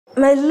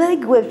My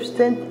leg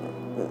represents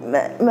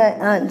my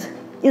hand,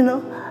 you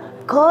know.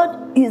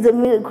 God is a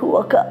miracle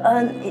worker,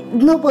 and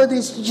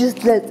nobody's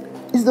useless.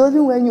 It's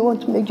only when you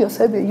want to make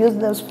yourself a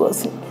useless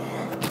person.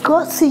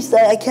 God sees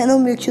that I cannot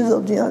make use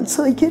of the hand,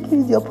 so He gave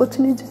me the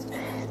opportunity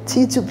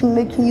to be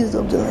making use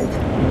of the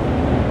leg.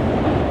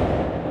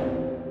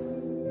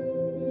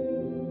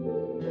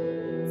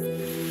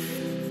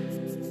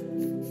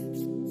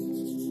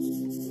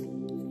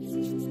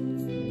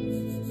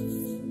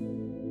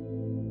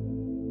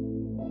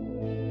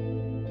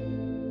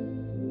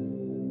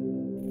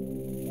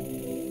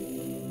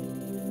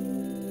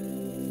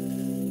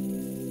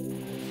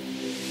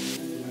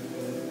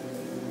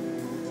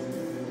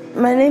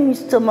 My name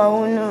is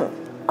Toma.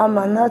 I'm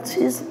an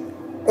artist,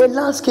 a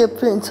landscape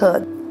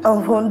painter.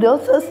 I'm from the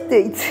other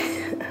state.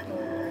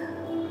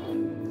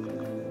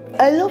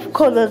 I love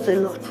colors a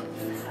lot.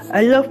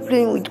 I love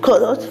playing with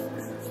colors.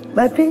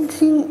 My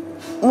painting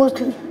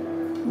mostly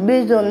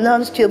based on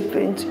landscape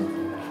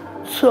painting.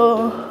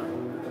 So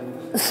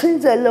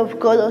since I love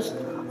colors,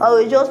 I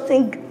will just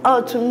think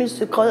how to mix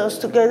the colors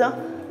together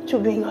to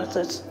bring out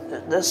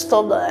the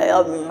stuff that I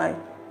have in mind.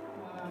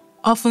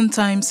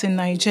 Oftentimes in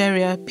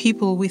Nigeria,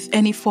 people with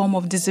any form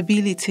of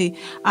disability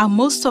are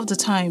most of the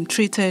time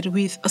treated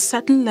with a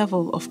certain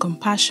level of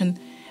compassion,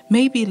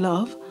 maybe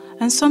love,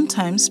 and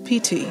sometimes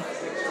pity.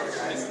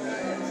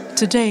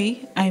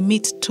 Today, I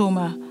meet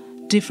Toma,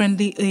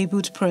 differently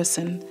abled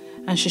person,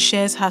 and she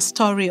shares her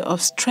story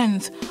of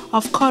strength,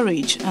 of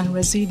courage and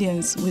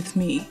resilience with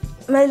me.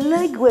 My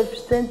leg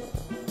represents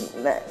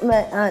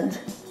my hand,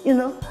 you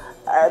know.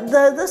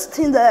 This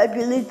thing that I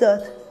believe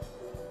that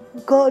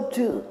God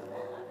do.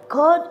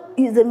 God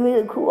is a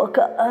miracle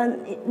worker,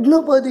 and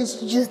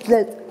nobody's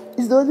useless.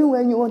 It's only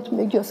when you want to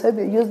make yourself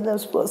a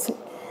useless person.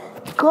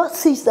 God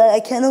sees that I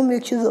cannot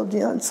make use of the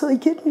hand, so He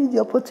gave me the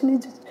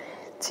opportunity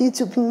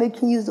to be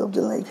making use of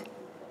the leg.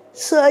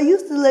 So I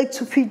use the leg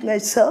to feed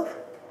myself.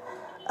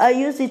 I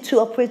use it to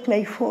operate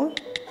my phone.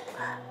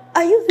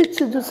 I use it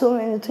to do so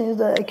many things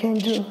that I can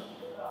do.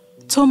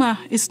 Toma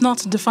is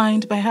not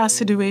defined by her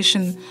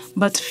situation,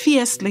 but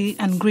fiercely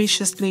and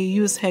graciously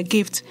uses her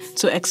gift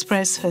to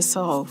express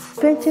herself.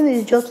 Painting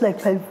is just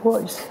like my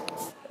voice.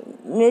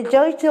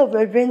 Majority of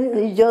my painting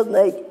is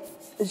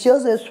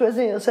just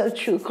expressing yourself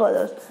through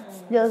colors,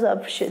 just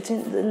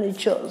appreciating the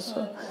nature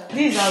also.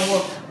 This is her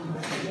work.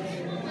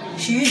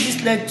 She used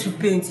this leg to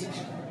paint,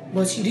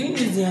 but she didn't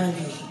use the hand.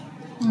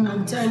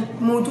 I'm telling you,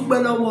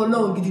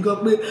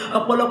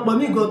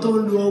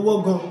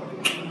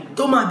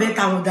 Toma better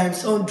than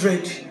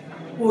 100.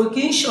 O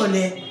kì í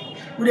ṣọ̀lẹ,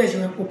 o de ṣe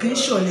o kì í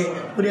ṣọ̀lẹ,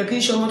 o de kì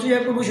í ṣe ọmọ tó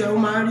jẹ́ pé bó ṣe o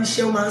máa rí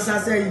iṣẹ́ o máa sá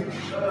sẹ́yìn.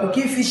 O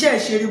kì í fi iṣẹ́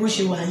ṣeré bó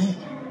ṣe wà yìí.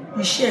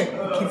 Iṣẹ́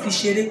o kì í fi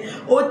ṣeré.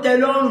 Ó tẹ́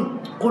lọ́rùn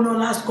kó ná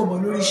last kobo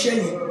lórí iṣẹ́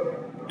yẹn.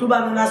 Tó bá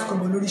ná last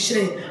kobo lórí iṣẹ́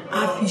yẹn,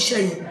 á fi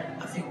iṣẹ́ yẹn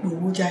á fi pè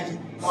owó jáde.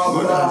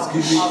 God has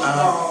given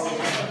her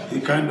a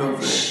kind of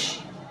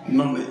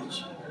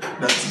knowledge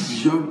that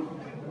is beyond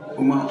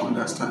human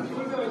understanding.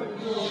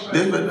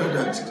 Then better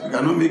that you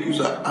cannot make use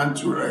of hand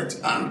to write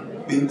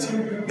and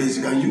painting, but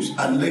you can use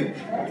her leg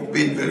to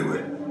paint very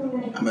well.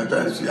 And by the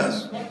time she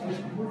has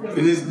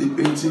finished the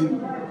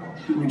painting,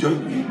 people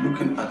just be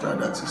looking at her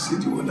that you see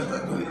the one that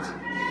has done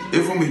it.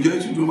 Even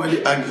majority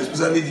normally argue,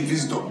 especially the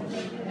visitor,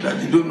 that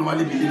they don't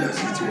normally believe that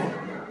she's the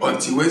one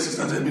until when she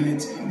started doing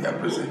it in their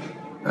presence.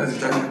 That's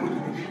the time they go to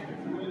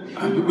believe.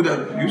 And people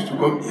that used to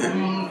come here,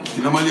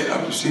 they normally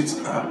appreciate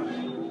her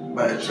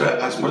by try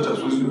as much as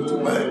possible to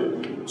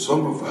buy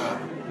some of her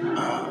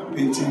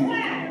painting.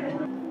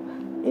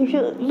 If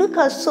you look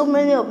at so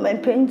many of my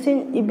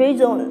paintings, it's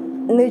based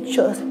on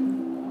nature.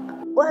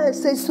 Why I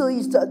say so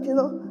is that, you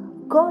know,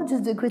 God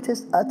is the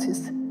greatest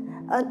artist,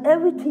 and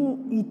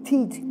everything He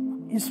did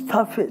is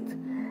perfect.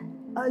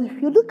 And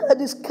if you look at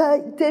the sky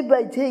day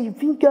by day, you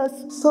think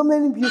there's so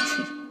many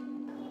beauty.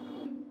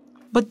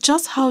 But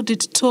just how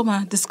did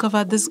Toma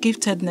discover this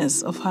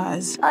giftedness of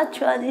hers?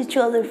 Actually, it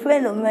was a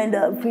friend of mine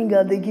that brought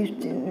out the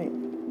gift in me.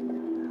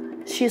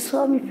 She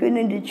saw me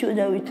feeding the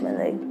children with my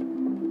leg.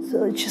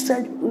 So she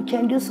said, we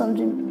can do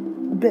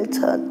something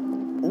better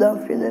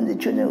than feeding the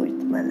children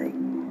with my leg.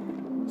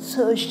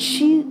 So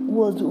she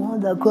was the one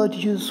that God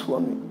used for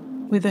me.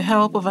 With the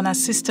help of an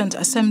assistant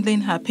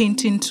assembling her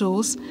painting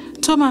tools,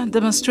 Toma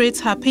demonstrates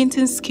her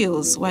painting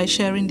skills while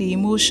sharing the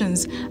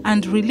emotions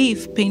and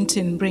relief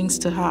painting brings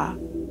to her.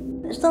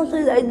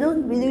 Sometimes I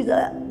don't believe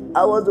that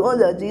I was the one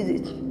that did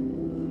it.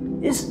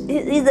 It's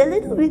a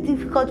little bit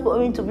difficult for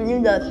me to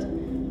believe that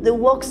the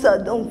works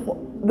are done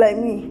by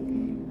me.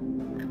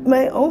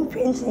 My own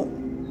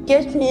painting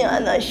gives me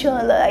an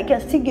assurance that I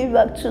can still give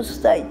back to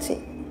society.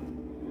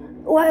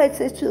 Why I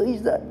say so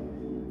is that,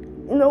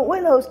 you know,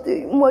 when I was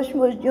still much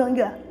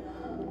younger,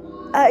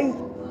 I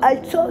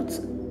thought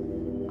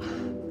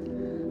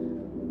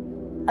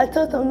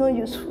I'm not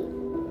useful.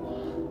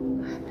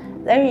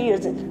 Let me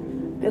use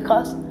it,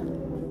 because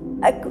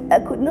I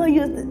could not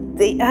use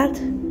the art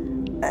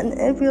and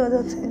every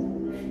other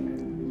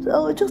thing. So I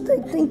was just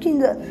like thinking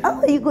that, how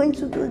are you going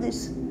to do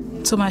this?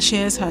 Toma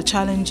shares her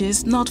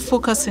challenges, not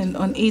focusing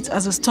on it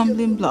as a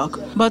stumbling block,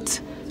 but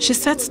She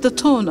sets the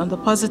tone on the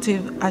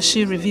positive as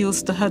she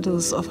reveals the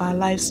hurdles of her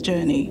life's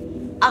journey.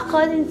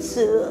 According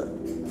to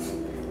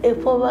a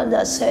proverb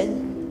that said,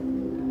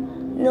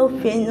 no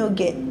pain, no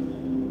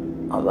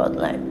gain about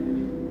life.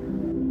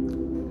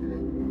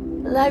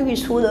 Life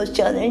is full of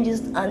challenges,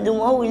 and the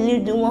one we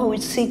live, the one we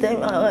see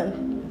them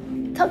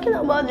around. Talking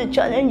about the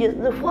challenges,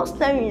 the first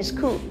time in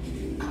school,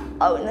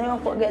 I will never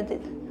forget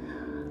it.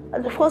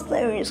 At the first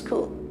time in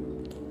school,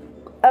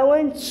 I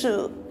went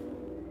to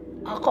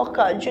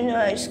Akoka Junior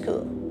High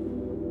School,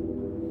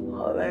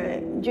 or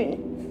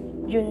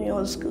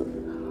junior school.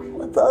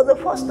 But the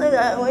first time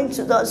I went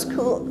to that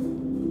school,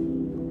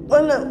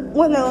 when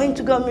I went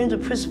to go meet the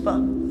principal,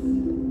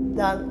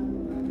 that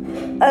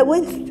I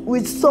went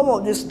with some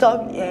of the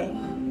staff here,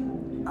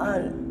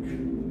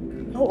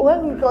 and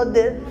when we got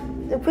there,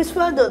 the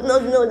principal does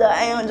not know that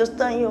I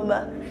understand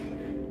Yoruba.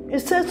 He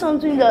said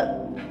something that,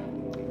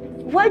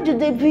 why do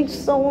they bring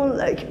someone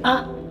like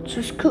her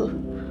to school?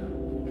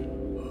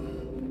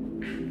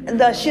 And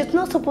that she's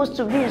not supposed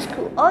to be in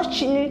school. All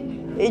she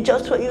needs is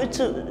just for you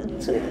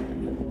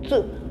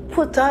to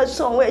put her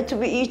somewhere to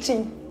be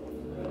eating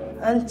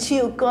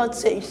until God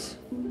says.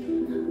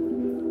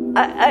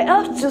 I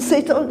have to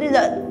say something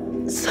that,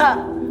 sir,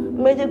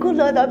 may the good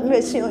Lord have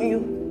mercy on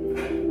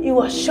you. He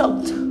was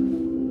shocked.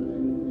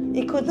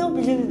 He could not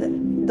believe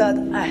that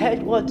I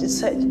heard what he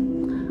said.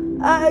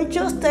 I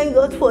just thank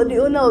God for the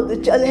owner of the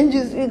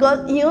challenges,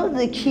 because he owns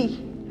the key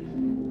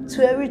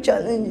to every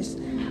challenge.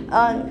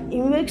 And he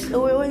makes a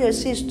way when there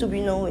seems to be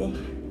no way.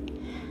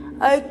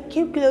 I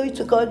give glory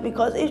to God,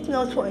 because if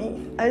not for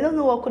him, I don't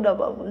know what could have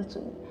happened to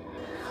me.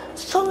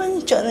 So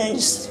many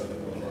challenges.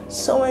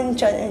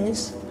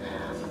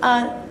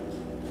 And,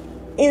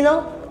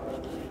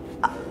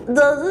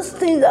 there's this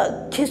thing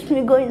that keeps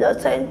me going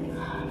that side.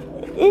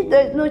 If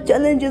there's no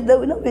challenges, there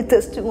will not be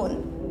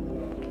testimony.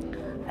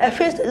 I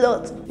faced a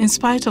lot. In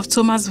spite of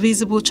Toma's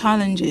visible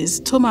challenges,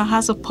 Toma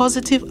has a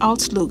positive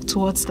outlook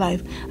towards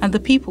life and the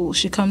people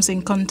she comes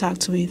in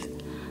contact with.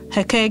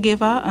 Her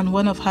caregiver and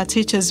one of her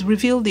teachers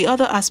reveal the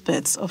other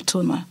aspects of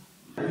Toma.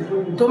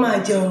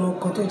 Toma jẹ́ ọmọ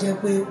kan tó jẹ́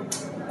pé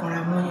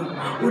kọ̀ra mọ́yàn,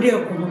 ó dẹ̀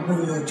kó gbogbo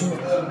ìyànjú,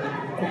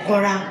 kò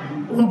kọ́ra,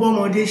 ó ń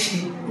bọ́mọdé ṣe,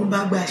 ó ń bá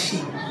gbà ṣe,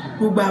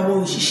 gbogbo àwọn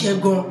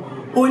òṣìṣẹ́ gan,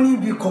 ó ní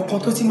ibi kọ̀ọ̀kan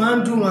tó ti máa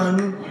ń dùn wọn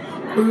nú.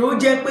 Ó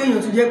jẹ́ pé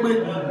èèyàn tó jẹ́ pé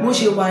bó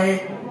ṣe wà yẹn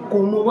kò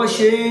mọ bó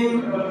ṣe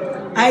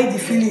hide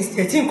feelings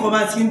tẹ̀ tí nǹkan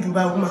bá ti ń dùn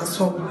bá ó máa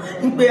sọ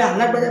ń pé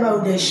alágbádá bá ó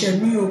dẹ̀ ṣẹ̀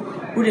mí o,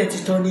 ó dẹ̀ ti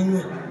tán nínú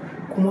ẹ̀,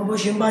 kò mọ bó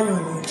ṣe ń báyàn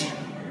yànjú.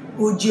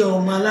 Ó jẹ́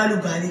ọmọ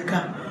alálùbáríkà,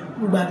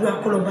 mo gbàdúrà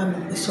kọ́ lọ bá mi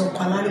pèsè ọkọ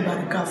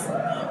alálùbáríkà fún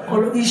kọ́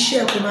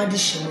iṣẹ́ kó má di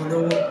ṣẹ̀wọ̀n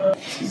lọ́wọ́.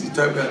 She's the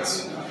type that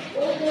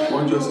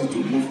wants just to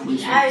move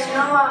close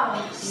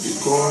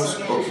because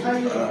of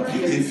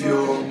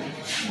behavior,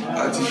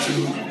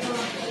 attitude,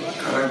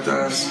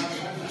 characters,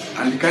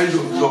 and the kind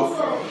of love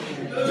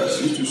that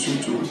she used to show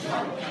to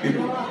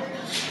people.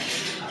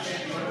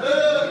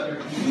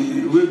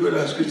 The way God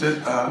has created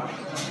her,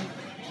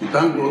 we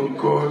thank God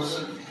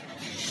because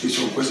He's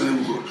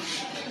unquestionable God.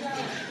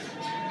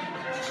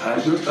 I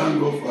just thank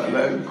God for her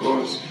life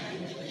because,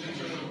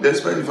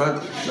 despite the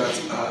fact that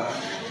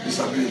her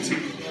disability,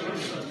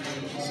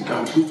 she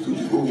can prove to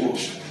the whole world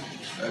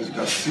that she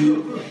can still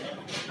do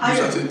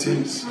certain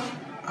things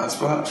as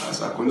far as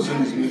her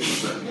condition is being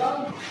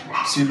concerned.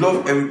 She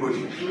loves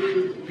everybody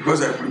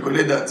because I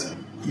recollect that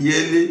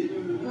yearly,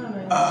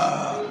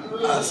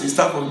 as a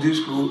staff of this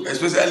school,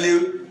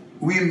 especially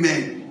we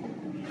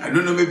men, I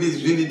don't know, maybe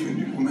it's doing it with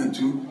the women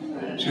too,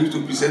 she used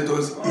to present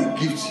us a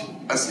gift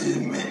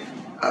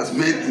as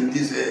men in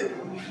this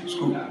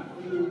school,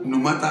 no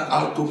matter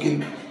how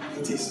token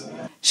it is.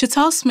 She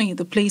tells me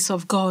the place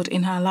of God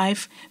in her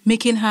life,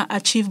 making her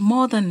achieve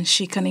more than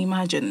she can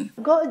imagine.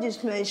 God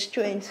is my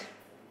strength.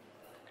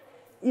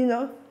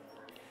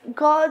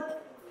 God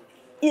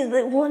is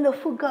a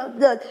wonderful God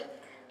that,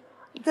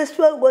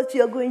 despite what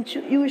you are going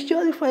through, He will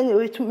surely find a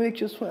way to make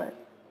you smile.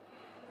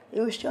 He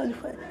will surely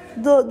find.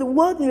 Though the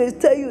world may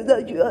tell you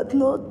that you are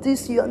not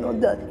this, you are not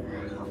that,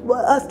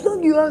 but as long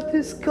as you have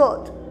this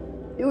God,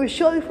 He will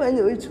surely find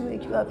a way to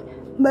make you happy.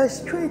 My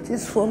strength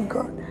is from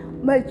God.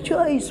 My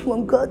joy is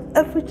from God.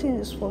 Everything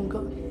is from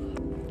God.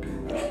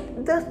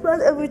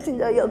 Despite everything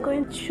that you're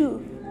going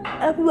through,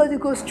 everybody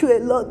goes through a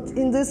lot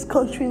in this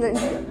country,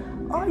 Nigeria.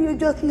 All you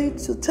just need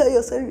to tell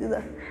yourself is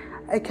that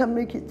I can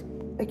make it.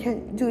 I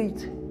can do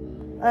it.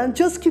 And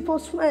just keep on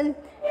smiling.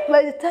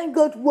 By the time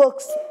God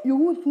works, you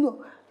won't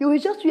know. You will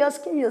just be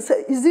asking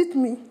yourself, is it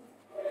me?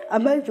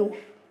 Am I the one?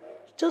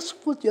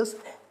 Just put your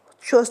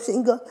trust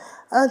in God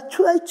and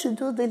try to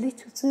do the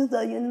little things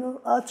that you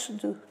know how to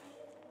do.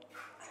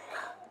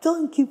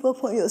 Don't give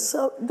up on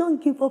yourself.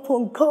 Don't give up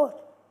on God,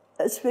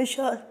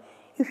 especially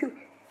if you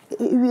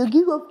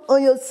give up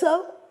on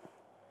yourself,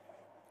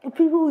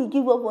 people will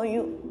give up on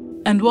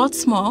you. And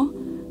what's more,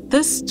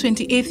 this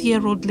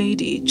 28-year-old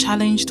lady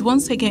challenged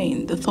once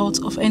again the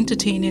thought of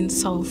entertaining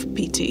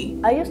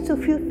self-pity. I used to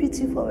feel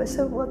pity for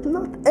myself, but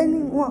not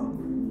anymore,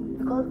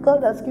 because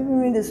God has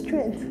given me the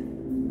strength.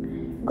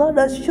 God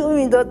has shown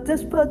me that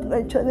despite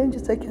my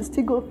challenges, I can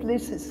still go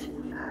places.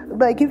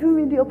 by giving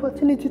me the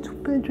opportunity to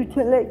paint with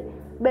my leg,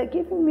 by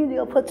giving me the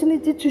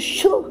opportunity to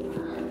show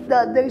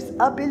that there is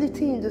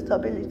ability in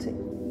disability.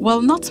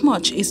 Well, not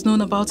much is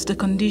known about the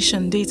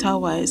condition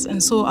data-wise,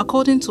 and so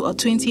according to a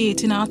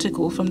 2018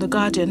 article from The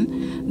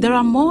Guardian, there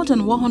are more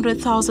than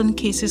 100,000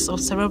 cases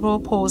of cerebral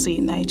palsy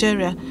in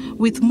Nigeria,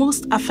 with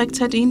most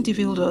affected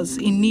individuals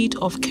in need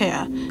of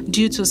care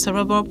due to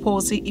cerebral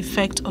palsy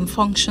effect on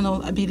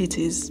functional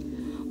abilities.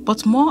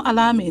 But more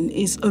alarming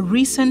is a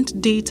recent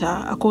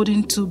data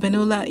according to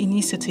Benola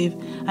Initiative,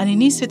 an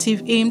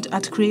initiative aimed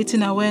at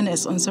creating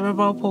awareness on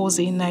cerebral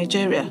palsy in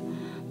Nigeria.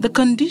 The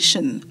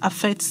condition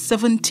affects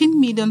 17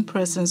 million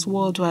persons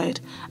worldwide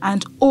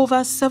and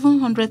over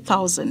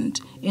 700,000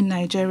 in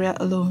Nigeria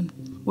alone.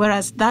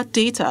 Whereas that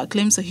data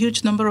claims a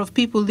huge number of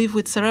people live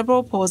with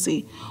cerebral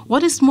palsy,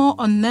 what is more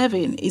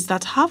unnerving is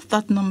that half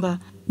that number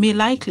may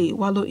likely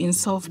wallow in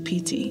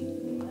self-pity.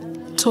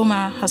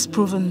 Toma has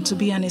proven to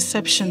be an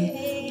exception,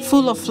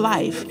 full of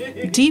life,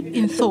 deep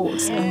in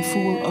thoughts and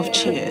full of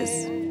cheers.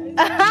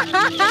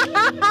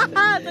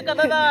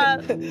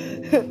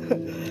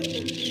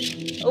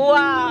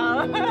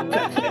 Wow!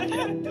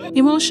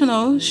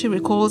 Emotional, she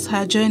recalls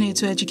her journey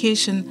to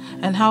education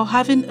and how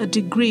having a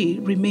degree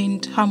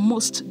remained her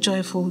most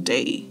joyful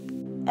day.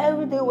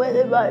 Every day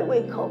whenever I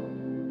wake up,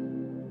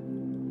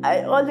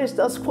 I always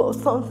ask for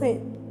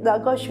something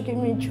that God should give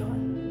me joy.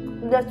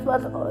 That's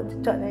what all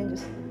the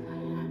challenges.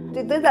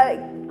 The day that I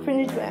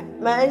finished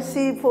my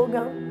NC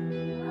program,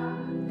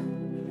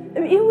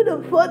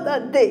 even before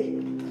that day,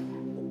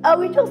 I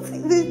would just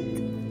sit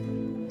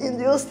in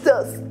the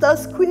hostel, start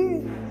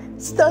screaming,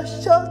 start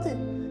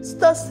shouting,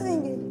 start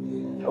singing.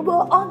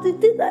 But on the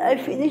day that I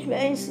finished my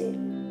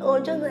NC, I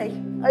was just like,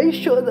 are you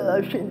sure that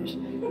I finished?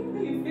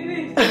 You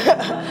finished?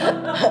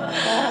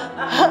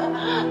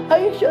 Are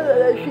you sure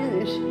that I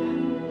finished?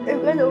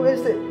 And when I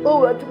always said, oh,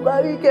 what to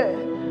marry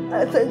girl?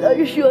 I said, are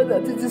you sure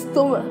that it is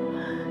Toma?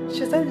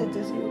 She said, it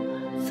is you.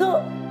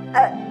 So,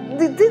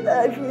 the day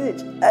that I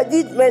finished, I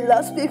did my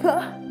last paper.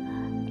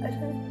 I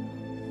said,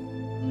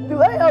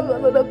 do I have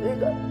another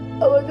paper?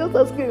 I was just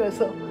asking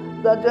myself,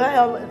 that do I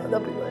have another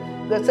paper?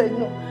 They said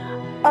no.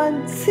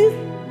 And since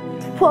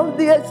from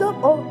the exam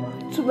hall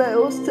to my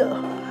hostel,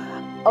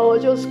 I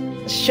was just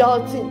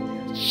shouting.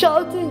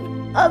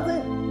 And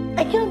then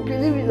I can't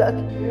believe it that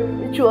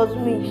it was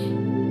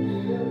me.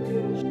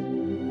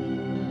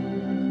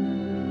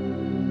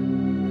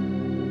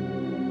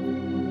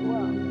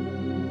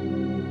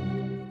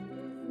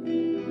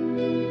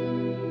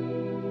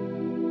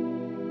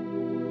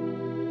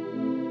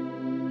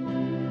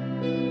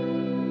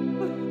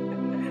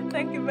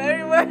 Thank you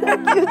very much.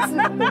 Thank you too.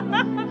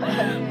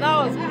 That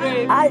was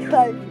great. High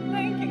five.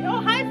 Thank you.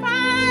 Oh, high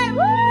five!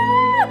 Woo!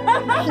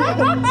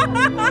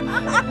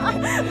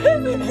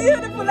 This is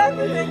beautiful. Let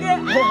me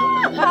again.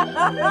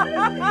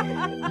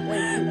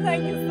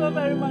 Thank you so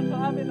very much for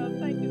having us.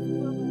 Thank you.